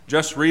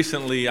Just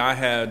recently, I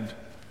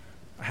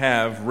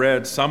have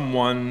read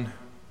someone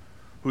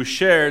who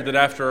shared that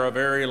after a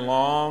very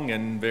long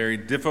and very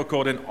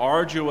difficult and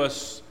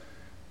arduous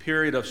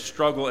period of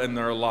struggle in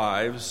their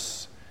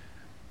lives,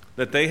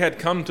 that they had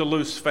come to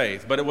lose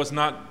faith, but it was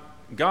not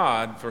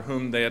God for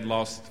whom they had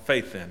lost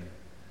faith in.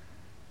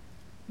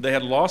 They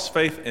had lost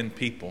faith in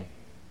people.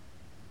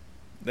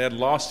 They had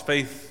lost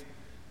faith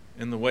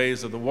in the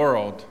ways of the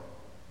world.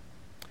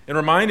 It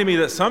reminded me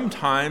that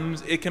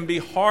sometimes it can be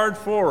hard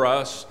for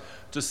us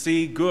to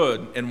see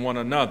good in one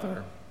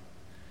another.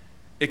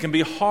 It can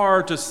be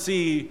hard to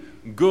see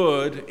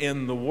good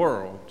in the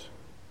world.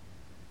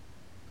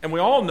 And we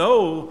all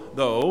know,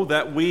 though,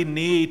 that we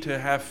need to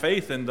have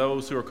faith in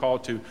those who are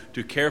called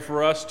to care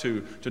for us,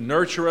 to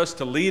nurture us,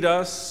 to lead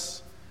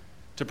us,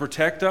 to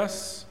protect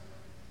us.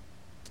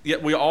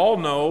 Yet we all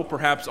know,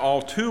 perhaps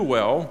all too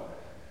well,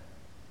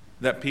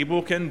 that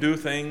people can do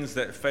things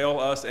that fail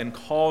us and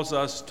cause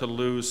us to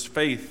lose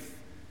faith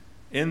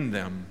in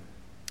them.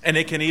 And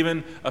it can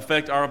even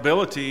affect our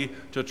ability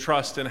to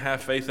trust and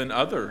have faith in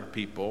other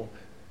people.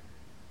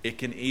 It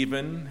can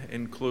even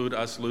include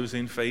us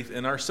losing faith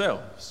in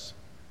ourselves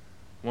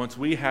once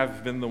we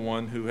have been the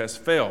one who has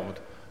failed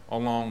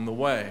along the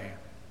way.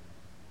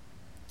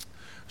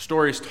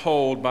 Stories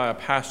told by a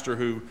pastor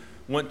who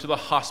went to the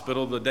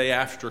hospital the day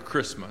after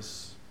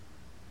Christmas.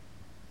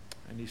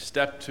 And he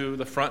stepped to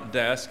the front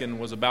desk and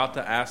was about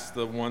to ask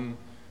the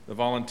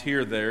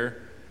volunteer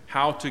there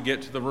how to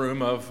get to the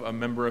room of a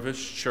member of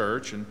his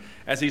church. And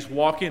as he's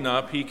walking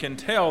up, he can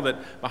tell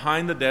that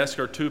behind the desk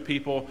are two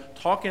people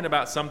talking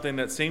about something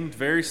that seemed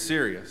very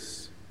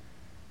serious.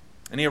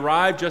 And he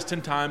arrived just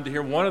in time to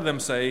hear one of them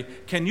say,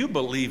 "Can you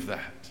believe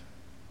that?"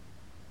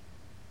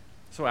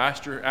 So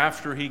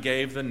after he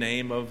gave the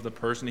name of the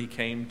person he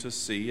came to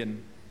see,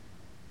 and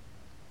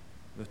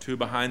the two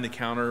behind the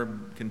counter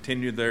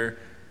continued their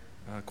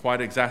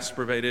quite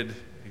exacerbated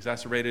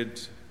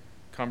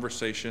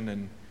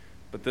conversation,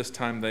 but this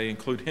time they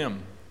include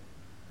him.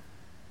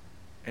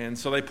 And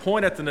so they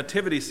point at the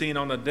nativity scene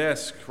on the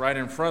desk right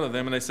in front of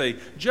them, and they say,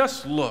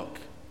 "Just look.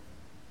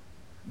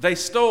 They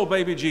stole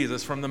baby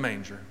Jesus from the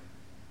manger."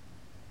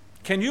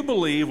 Can you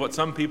believe what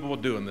some people will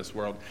do in this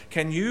world?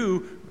 Can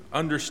you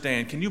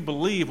understand? Can you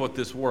believe what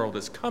this world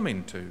is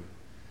coming to?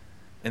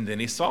 And then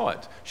he saw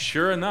it.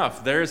 Sure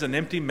enough, there's an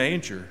empty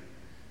manger.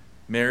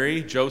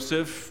 Mary,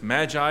 Joseph,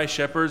 magi,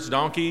 shepherds,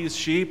 donkeys,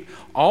 sheep,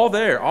 all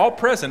there, all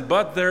present,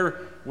 but they're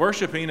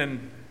worshiping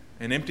an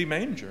empty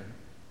manger.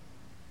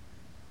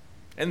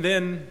 And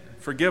then,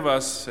 forgive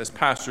us as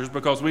pastors,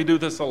 because we do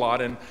this a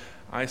lot, and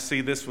I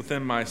see this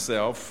within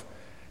myself.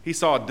 He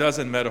saw a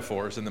dozen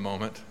metaphors in the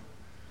moment,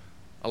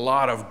 a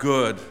lot of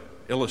good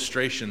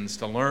illustrations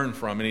to learn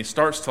from, and he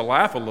starts to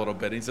laugh a little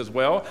bit. He says,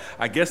 "Well,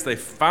 I guess they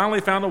finally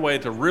found a way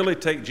to really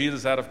take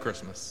Jesus out of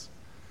Christmas."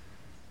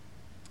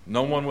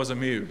 No one was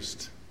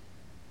amused.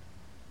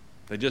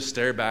 They just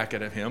stare back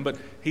at him, but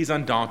he's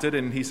undaunted,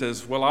 and he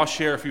says, "Well, I'll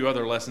share a few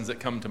other lessons that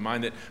come to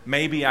mind that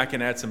maybe I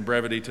can add some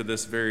brevity to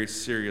this very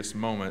serious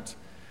moment."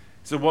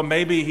 He said, "Well,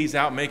 maybe he's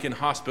out making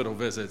hospital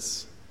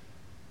visits.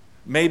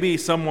 Maybe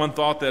someone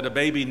thought that a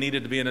baby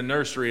needed to be in a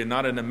nursery and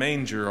not in a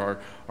manger,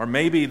 or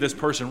maybe this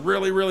person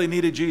really, really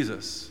needed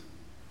Jesus.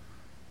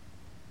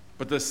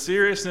 But the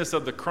seriousness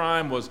of the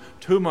crime was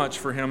too much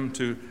for him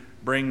to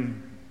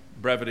bring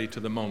brevity to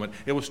the moment.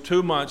 It was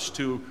too much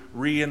to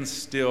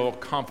reinstill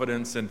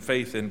confidence and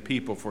faith in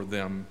people for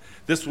them.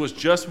 This was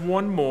just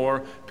one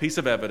more piece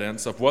of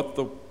evidence of what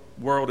the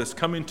world is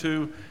coming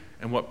to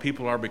and what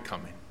people are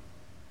becoming."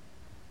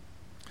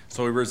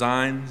 So he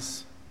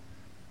resigns,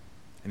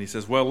 and he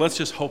says, "Well, let's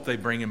just hope they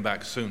bring him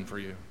back soon for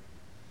you."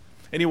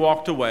 And he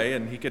walked away,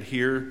 and he could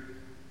hear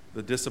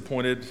the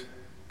disappointed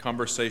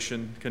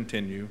conversation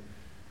continue.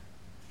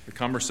 The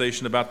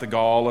conversation about the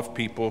gall of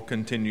people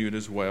continued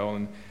as well.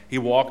 And he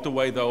walked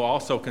away, though,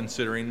 also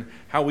considering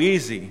how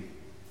easy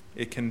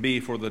it can be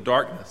for the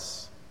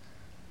darkness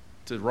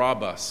to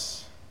rob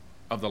us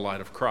of the light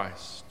of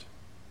Christ.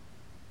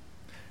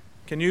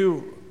 Can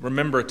you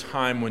remember a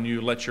time when you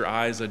let your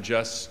eyes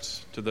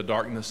adjust to the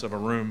darkness of a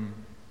room?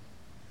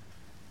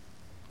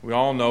 We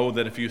all know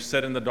that if you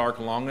sit in the dark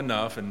long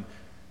enough, and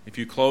if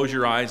you close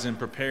your eyes in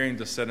preparing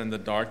to sit in the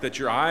dark, that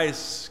your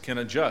eyes can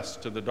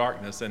adjust to the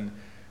darkness, and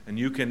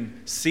you can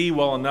see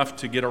well enough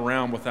to get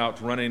around without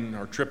running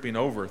or tripping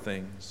over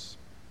things.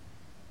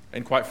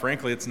 And quite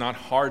frankly, it's not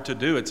hard to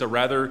do. It's a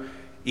rather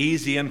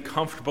easy and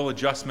comfortable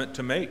adjustment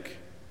to make.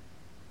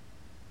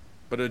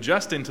 But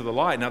adjusting to the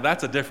light, now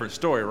that's a different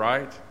story,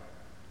 right?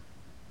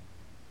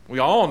 We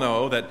all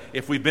know that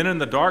if we've been in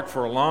the dark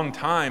for a long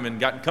time and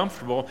gotten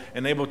comfortable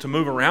and able to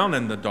move around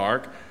in the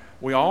dark,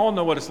 we all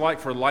know what it's like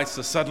for lights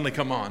to suddenly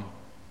come on.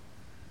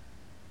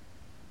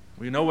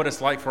 We know what it's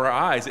like for our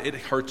eyes. It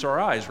hurts our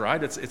eyes,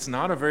 right? It's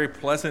not a very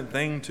pleasant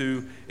thing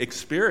to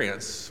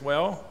experience.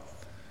 Well,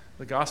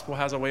 the gospel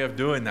has a way of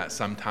doing that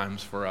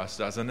sometimes for us,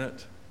 doesn't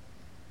it?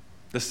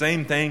 The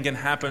same thing can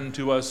happen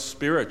to us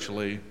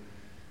spiritually.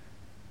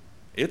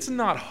 It's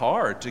not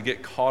hard to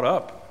get caught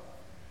up,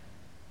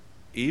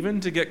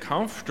 even to get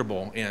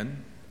comfortable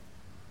in.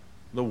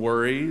 the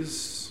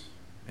worries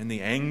and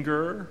the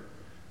anger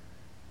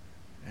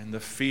and the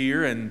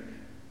fear and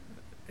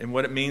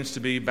what it means to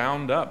be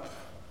bound up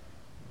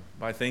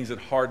by things that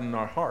harden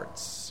our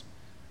hearts.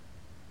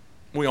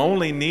 We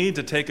only need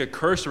to take a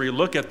cursory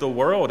look at the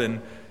world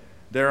and,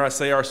 dare I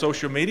say, our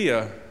social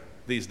media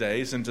these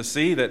days, and to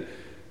see that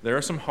there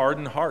are some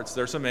hardened hearts.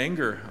 There's some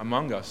anger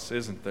among us,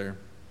 isn't there?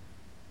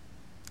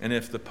 And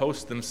if the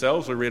posts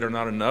themselves we read are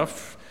not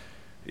enough,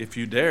 if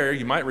you dare,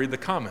 you might read the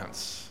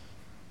comments.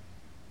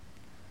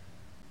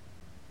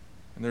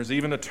 And there's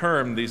even a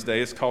term these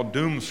days called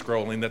doom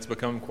scrolling that's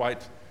become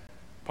quite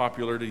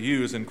popular to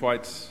use and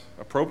quite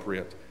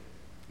appropriate.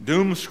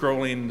 Doom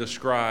scrolling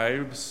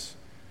describes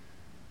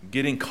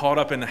getting caught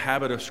up in the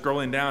habit of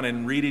scrolling down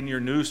and reading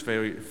your news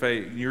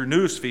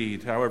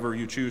feed, however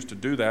you choose to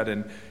do that,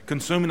 and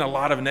consuming a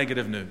lot of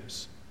negative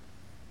news.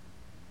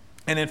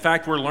 And in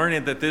fact, we're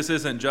learning that this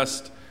isn't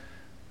just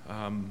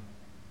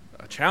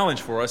a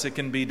challenge for us. It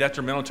can be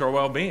detrimental to our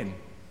well-being.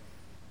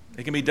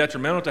 It can be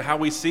detrimental to how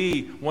we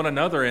see one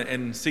another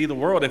and see the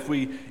world if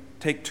we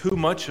take too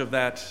much of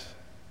that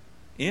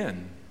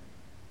in.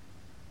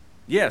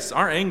 Yes,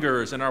 our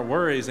angers and our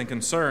worries and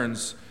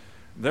concerns,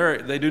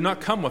 they do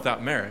not come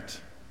without merit.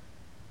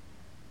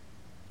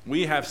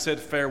 We have said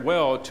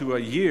farewell to a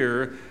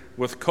year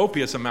with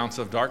copious amounts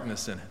of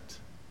darkness in it.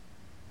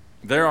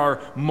 There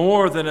are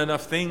more than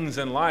enough things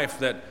in life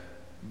that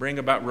bring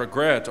about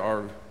regret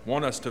or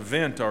want us to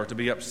vent or to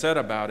be upset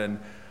about. And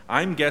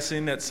I'm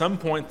guessing at some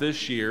point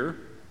this year,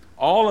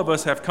 all of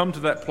us have come to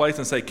that place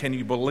and say, can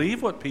you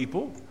believe what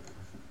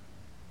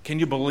can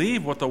you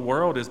believe what the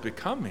world is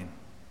becoming?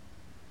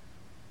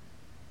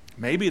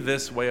 Maybe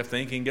this way of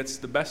thinking gets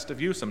the best of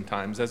you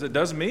sometimes, as it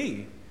does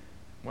me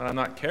when I'm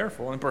not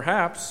careful. And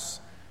perhaps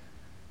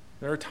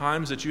there are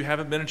times that you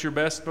haven't been at your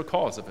best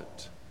because of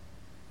it.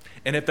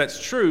 And if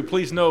that's true,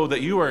 please know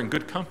that you are in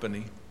good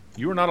company.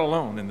 You are not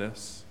alone in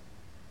this.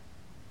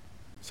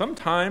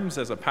 Sometimes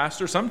as a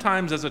pastor,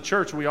 sometimes as a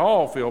church, we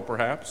all feel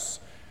perhaps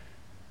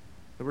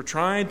that we're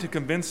trying to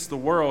convince the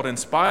world, in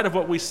spite of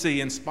what we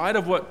see, in spite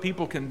of what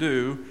people can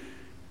do,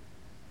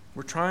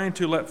 we're trying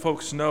to let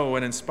folks know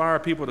and inspire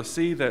people to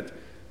see that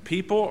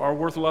people are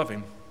worth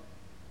loving.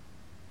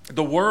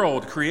 The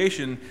world,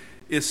 creation,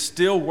 is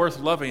still worth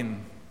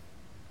loving.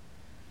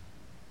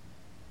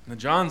 And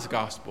John's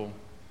gospel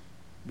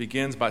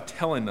begins by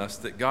telling us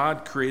that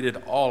God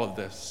created all of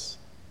this,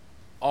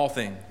 all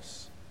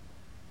things.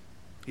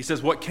 He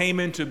says what came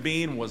into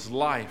being was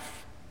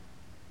life,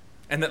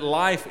 and that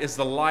life is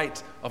the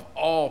light of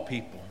all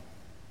people.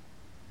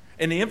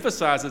 And he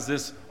emphasizes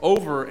this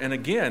over and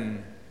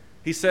again.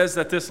 He says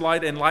that this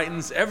light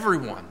enlightens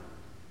everyone.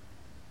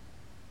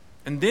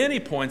 And then he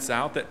points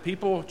out that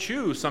people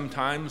choose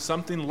sometimes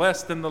something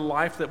less than the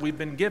life that we've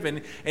been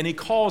given, and he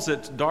calls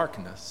it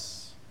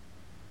darkness.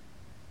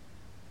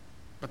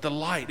 But the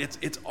light,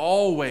 it's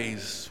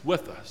always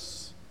with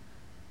us.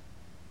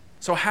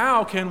 So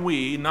how can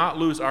we not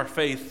lose our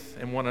faith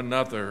in one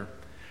another?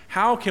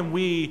 How can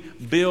we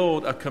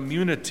build a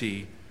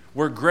community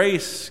where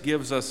grace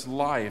gives us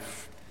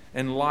life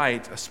and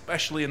light,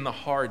 especially in the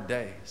hard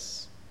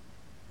days?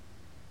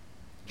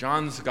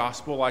 John's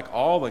gospel, like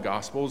all the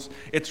gospels,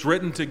 it's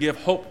written to give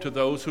hope to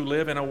those who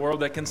live in a world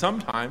that can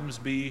sometimes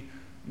be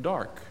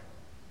dark.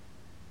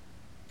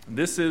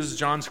 This is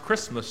John's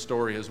Christmas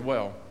story as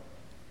well.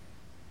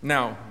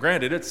 Now,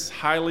 granted, it's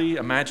highly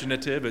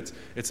imaginative,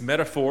 it's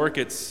metaphoric,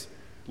 it's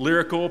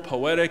lyrical,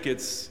 poetic,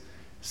 it's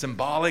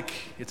symbolic.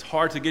 It's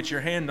hard to get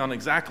your hand on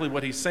exactly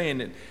what he's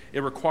saying.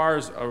 It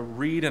requires a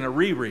read and a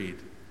reread.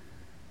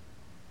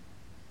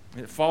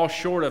 It falls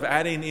short of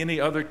adding any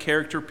other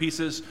character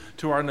pieces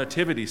to our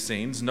nativity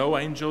scenes. No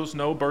angels,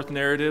 no birth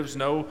narratives,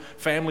 no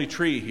family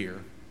tree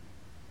here.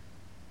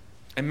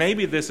 And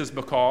maybe this is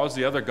because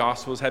the other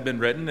Gospels had been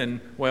written and,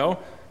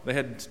 well, they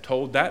had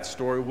told that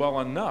story well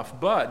enough.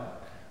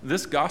 But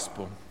this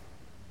Gospel,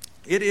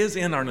 it is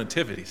in our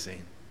nativity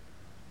scene.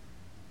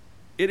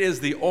 It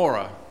is the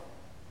aura.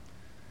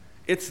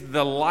 It's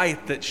the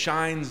light that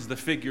shines the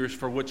figures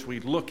for which we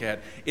look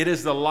at. It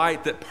is the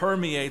light that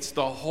permeates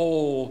the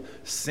whole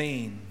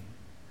scene.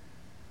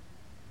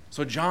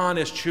 So John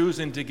is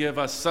choosing to give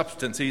us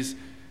substance. He's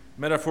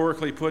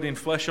metaphorically putting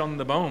flesh on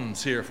the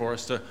bones here for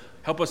us to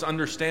help us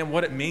understand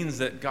what it means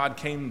that God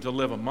came to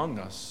live among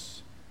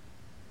us.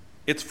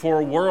 It's for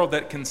a world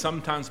that can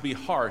sometimes be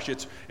harsh.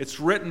 It's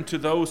written to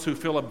those who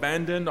feel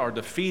abandoned or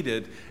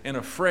defeated and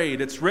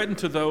afraid. It's written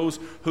to those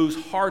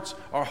whose hearts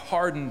are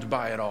hardened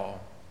by it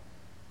all.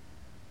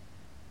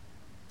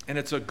 And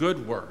it's a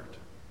good word.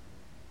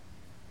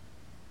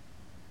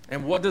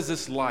 And what does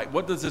this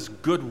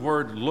good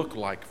word look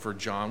like for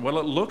John? Well,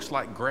 it looks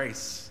like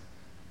grace.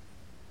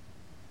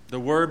 The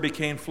Word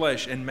became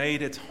flesh and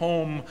made its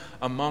home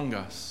among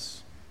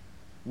us.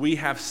 We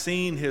have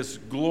seen his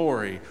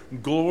glory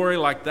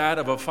like that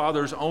of a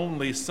Father's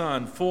only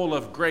Son, full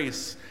of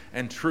grace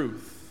and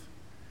truth.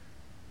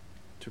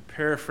 To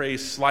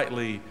paraphrase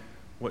slightly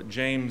what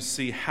James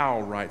C.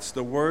 Howe writes,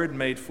 the Word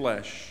made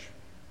flesh.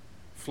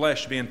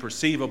 Flesh being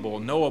perceivable,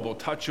 knowable,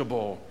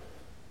 touchable,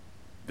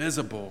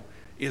 visible.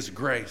 is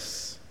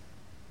grace.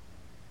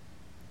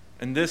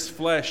 And this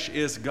flesh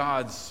is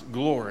God's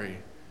glory.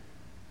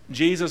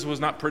 Jesus was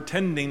not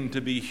pretending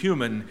to be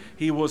human.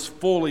 He was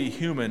fully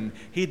human.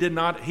 He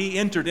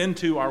entered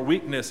into our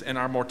weakness and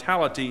our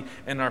mortality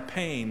and our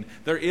pain.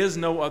 There is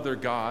no other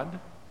God.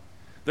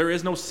 There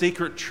is no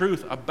secret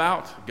truth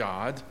about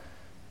God.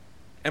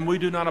 And we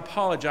do not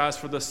apologize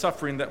for the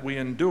suffering that we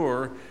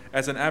endure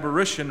as an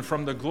aberration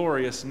from the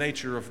glorious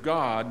nature of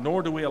God,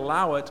 nor do we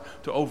allow it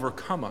to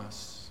overcome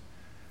us.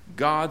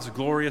 God's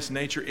glorious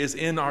nature is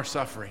in our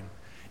suffering.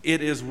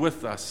 It is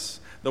with us.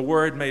 The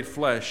Word made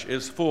flesh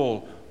is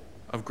full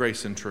of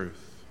grace and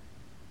truth.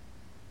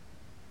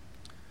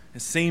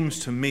 It seems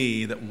to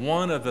me that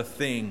one of the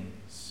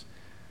things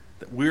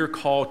that we're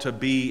called to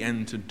be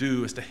and to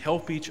do is to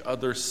help each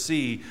other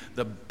see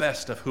the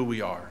best of who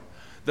we are,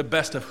 the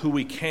best of who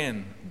we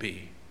can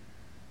be.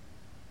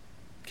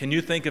 Can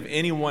you think of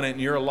anyone in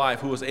your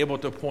life who was able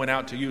to point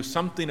out to you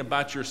something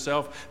about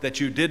yourself that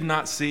you did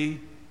not see,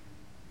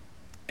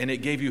 and it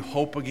gave you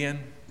hope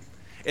again?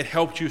 It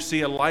helped you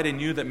see a light in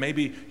you that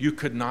maybe you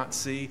could not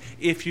see.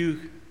 If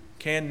you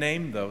can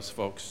name those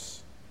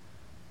folks,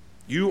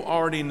 you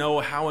already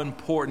know how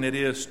important it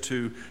is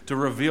to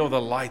reveal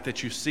the light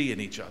that you see in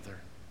each other.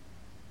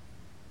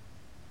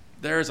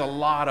 There is a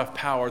lot of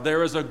power.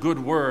 There is a good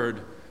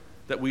word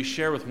that we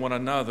share with one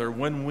another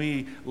when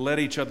we let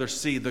each other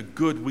see the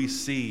good we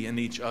see in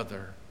each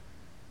other.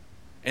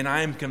 And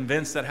I am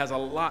convinced that has a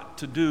lot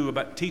to do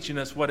about teaching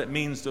us what it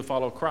means to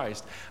follow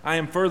Christ. I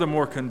am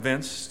furthermore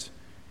convinced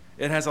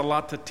it has a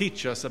lot to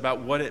teach us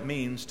about what it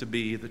means to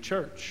be the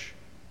church.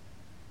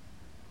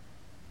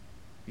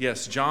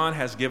 Yes, John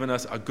has given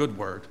us a good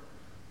word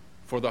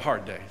for the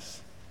hard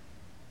days.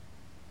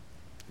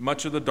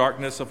 Much of the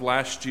darkness of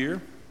last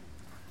year,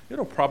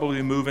 it'll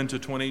probably move into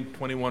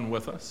 2021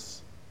 with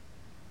us.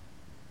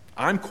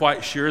 I'm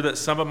quite sure that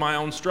some of my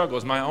own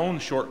struggles, my own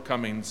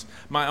shortcomings,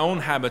 my own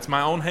habits,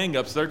 my own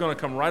hang-ups, they're going to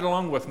come right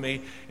along with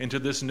me into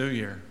this new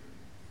year.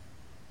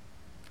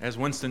 As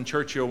Winston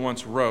Churchill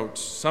once wrote,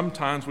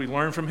 sometimes we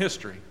learn from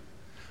history,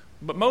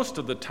 but most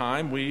of the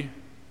time we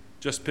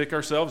just pick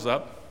ourselves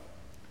up,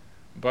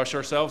 brush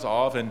ourselves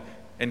off,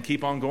 and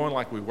keep on going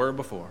like we were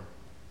before.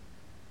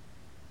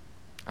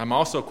 I'm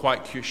also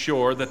quite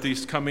sure that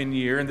this coming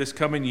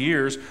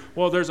years,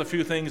 well, there's a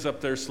few things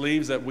up their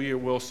sleeves that we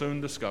will soon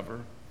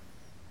discover.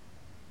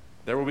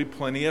 There will be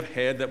plenty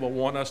ahead that will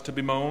want us to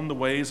bemoan the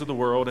ways of the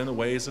world and the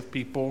ways of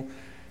people.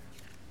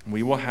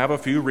 We will have a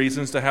few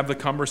reasons to have the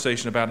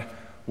conversation about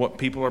what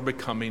people are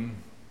becoming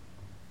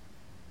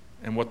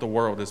and what the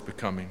world is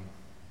becoming.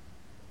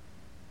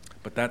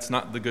 But that's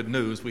not the good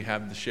news we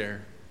have to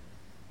share.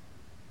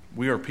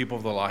 We are people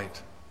of the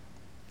light,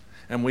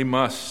 and we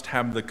must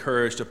have the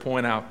courage to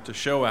point out, to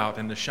show out,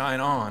 and to shine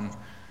on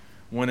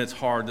when it's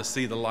hard to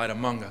see the light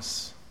among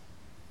us.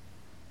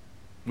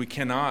 We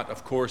cannot,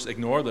 of course,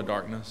 ignore the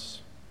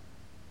darkness.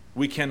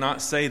 We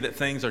cannot say that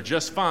things are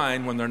just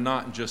fine when they're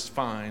not just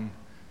fine.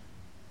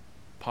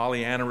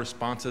 Pollyanna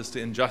responses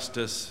to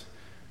injustice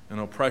and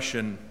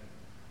oppression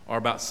or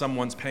about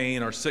someone's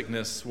pain or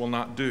sickness will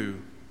not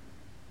do.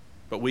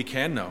 But we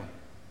can know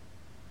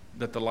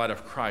that the light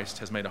of Christ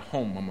has made a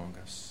home among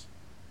us.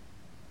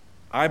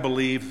 I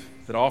believe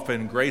that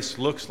often grace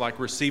looks like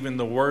receiving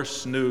the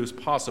worst news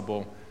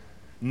possible,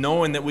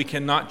 knowing that we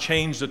cannot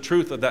change the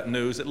truth of that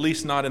news, at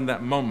least not in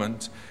that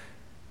moment,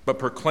 but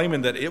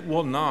proclaiming that it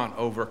will not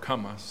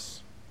overcome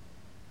us,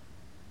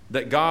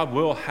 that God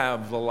will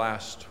have the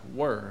last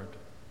word.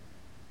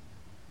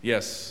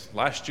 Yes,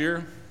 last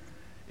year,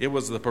 it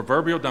was the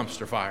proverbial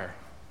dumpster fire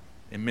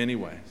in many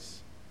ways.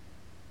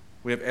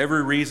 We have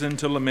every reason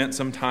to lament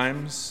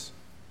sometimes.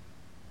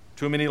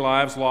 Too many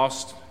lives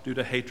lost due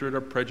to hatred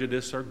or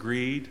prejudice or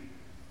greed.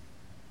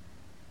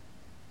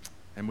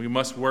 And we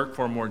must work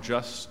for a more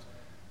just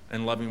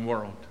and loving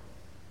world.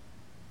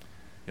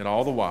 Yet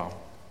all the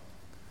while,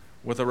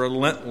 with a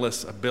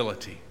relentless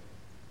ability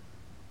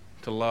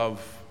to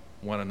love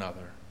one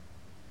another.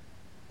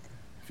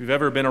 If you've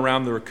ever been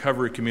around the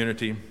recovery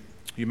community,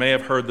 you may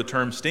have heard the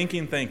term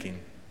stinking thinking.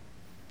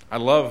 I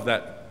love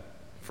that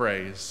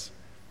phrase.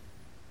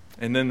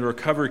 And then the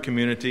recovery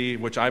community,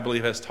 which I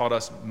believe has taught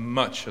us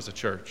much as a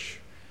church,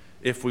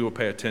 if we will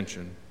pay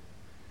attention.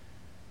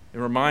 It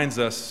reminds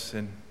us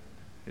and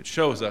it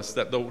shows us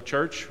that the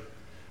church,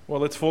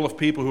 well, it's full of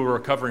people who are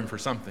recovering for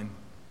something.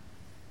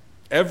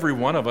 Every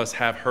one of us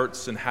have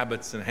hurts and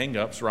habits and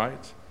hang-ups,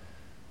 right?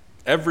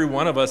 Every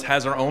one of us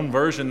has our own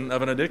version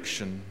of an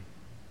addiction.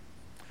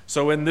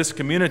 So in this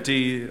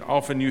community,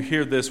 often you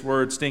hear this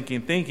word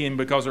stinking thinking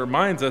because it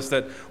reminds us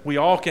that we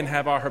all can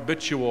have our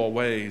habitual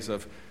ways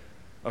of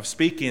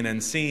speaking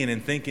and seeing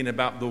and thinking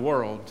about the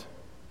world.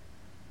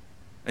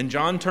 And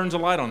John turns a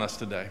light on us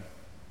today,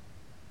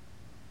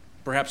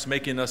 perhaps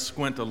making us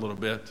squint a little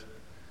bit,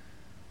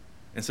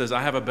 and says,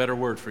 I have a better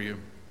word for you.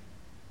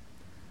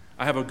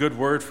 I have a good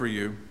word for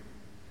you.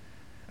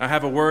 I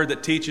have a word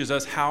that teaches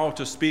us how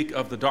to speak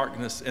of the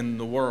darkness in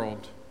the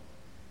world.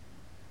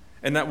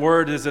 And that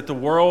word is that the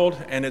world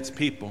and its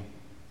people,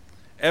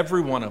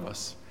 every one of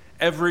us,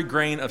 every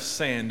grain of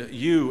sand,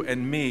 you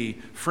and me,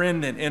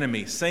 friend and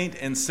enemy, saint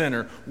and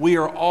sinner, we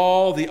are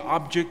all the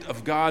object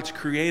of God's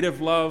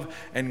creative love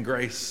and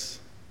grace.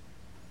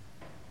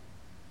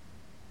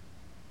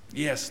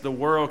 Yes, the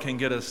world can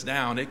get us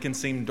down. It can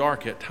seem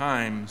dark at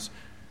times.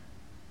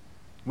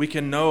 We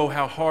can know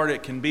how hard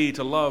it can be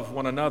to love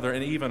one another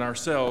and even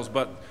ourselves,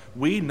 but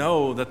we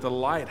know that the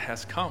light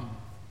has come.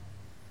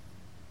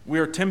 We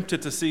are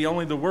tempted to see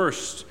only the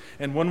worst,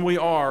 and when we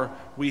are,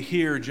 we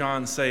hear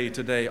John say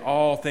today,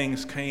 all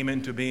things came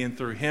into being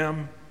through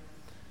him,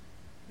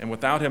 and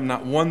without him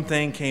not one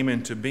thing came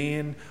into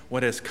being.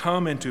 What has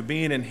come into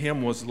being in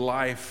him was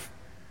life,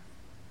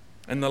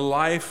 and the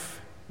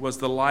life was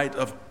the light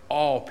of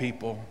all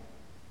people.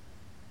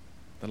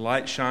 The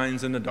light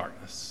shines in the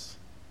darkness,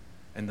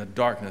 and the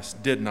darkness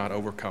did not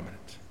overcome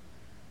it.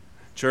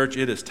 Church,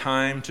 it is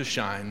time to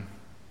shine.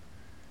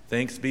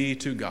 Thanks be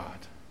to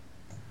God.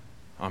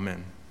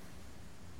 Amen.